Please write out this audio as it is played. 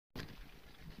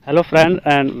Hello friend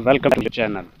and welcome to the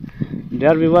channel.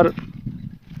 Dear viewer,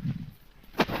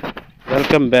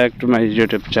 welcome back to my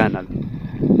YouTube channel.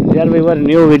 Dear viewer,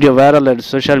 new video viral at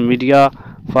social media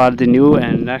for the new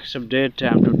and next update,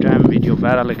 time to time video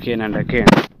viral again and again.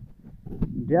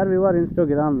 Dear viewer,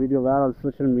 Instagram video viral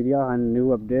social media and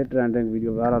new update trending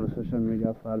video viral social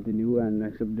media for the new and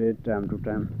next update, time to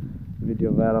time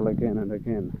video viral again and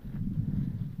again.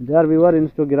 Dear viewer,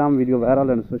 Instagram video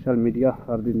viral and social media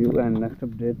for the new and next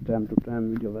update, time to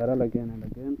time video viral again and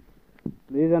again.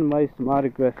 Please and my small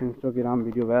request, Instagram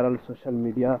video viral social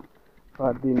media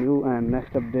for the new and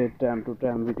next update, time to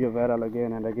time video viral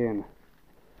again and again.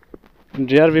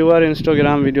 Dear viewer,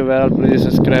 Instagram video viral, please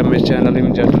subscribe my channel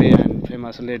immediately and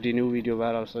famous lady new video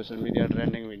viral social media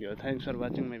trending video. Thanks for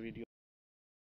watching my video.